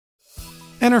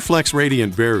Enerflex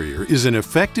Radiant Barrier is an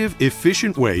effective,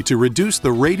 efficient way to reduce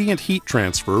the radiant heat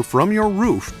transfer from your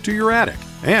roof to your attic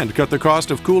and cut the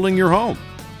cost of cooling your home.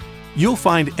 You'll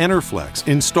find Enerflex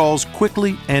installs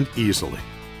quickly and easily.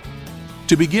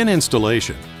 To begin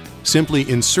installation, simply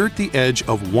insert the edge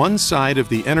of one side of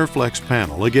the Enerflex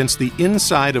panel against the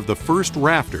inside of the first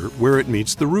rafter where it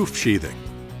meets the roof sheathing.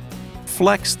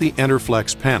 Flex the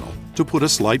Enerflex panel to put a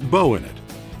slight bow in it.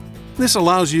 This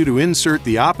allows you to insert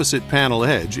the opposite panel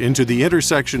edge into the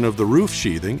intersection of the roof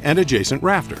sheathing and adjacent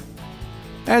rafter.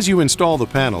 As you install the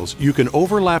panels, you can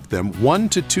overlap them 1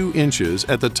 to 2 inches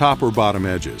at the top or bottom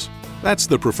edges. That's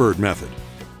the preferred method.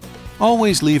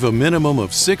 Always leave a minimum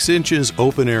of 6 inches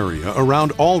open area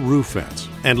around all roof vents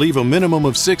and leave a minimum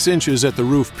of 6 inches at the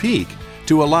roof peak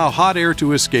to allow hot air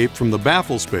to escape from the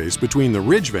baffle space between the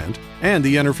ridge vent and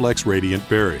the Enerflex Radiant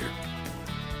Barrier.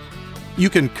 You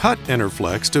can cut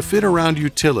Enerflex to fit around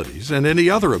utilities and any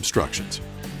other obstructions.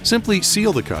 Simply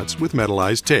seal the cuts with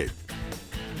metallized tape.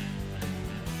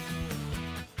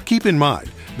 Keep in mind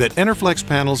that Enerflex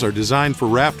panels are designed for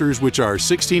rafters which are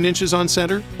 16 inches on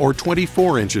center or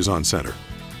 24 inches on center.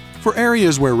 For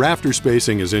areas where rafter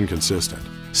spacing is inconsistent,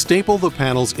 staple the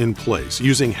panels in place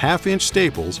using half-inch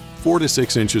staples 4 to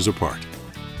 6 inches apart.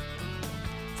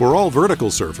 For all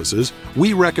vertical surfaces,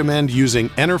 we recommend using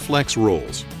Enerflex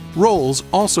rolls. Rolls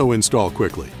also install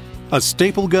quickly. A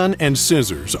staple gun and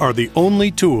scissors are the only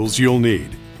tools you'll need.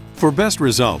 For best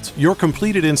results, your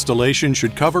completed installation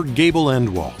should cover gable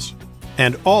end walls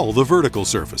and all the vertical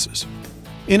surfaces,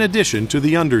 in addition to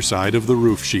the underside of the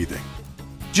roof sheathing.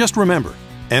 Just remember,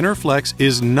 Enerflex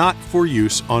is not for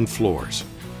use on floors.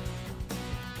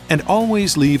 And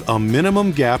always leave a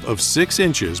minimum gap of 6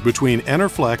 inches between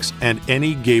Enerflex and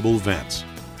any gable vents.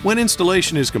 When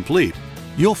installation is complete,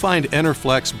 you'll find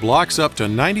Enerflex blocks up to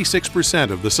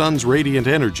 96% of the sun's radiant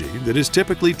energy that is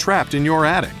typically trapped in your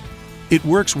attic. It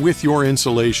works with your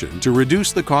insulation to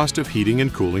reduce the cost of heating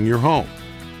and cooling your home.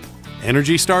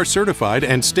 Energy Star certified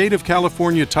and State of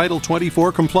California Title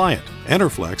 24 compliant,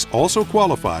 Enerflex also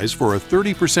qualifies for a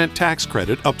 30% tax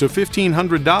credit up to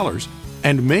 $1,500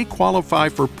 and may qualify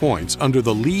for points under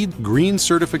the LEED Green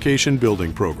Certification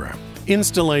Building Program.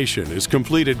 Installation is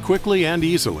completed quickly and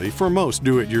easily for most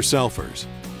do-it-yourselfers.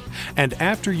 And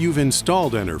after you've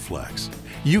installed Enerflex,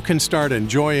 you can start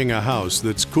enjoying a house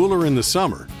that's cooler in the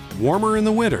summer, warmer in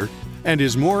the winter, and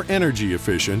is more energy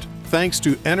efficient thanks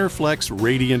to Enerflex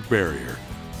Radiant Barrier.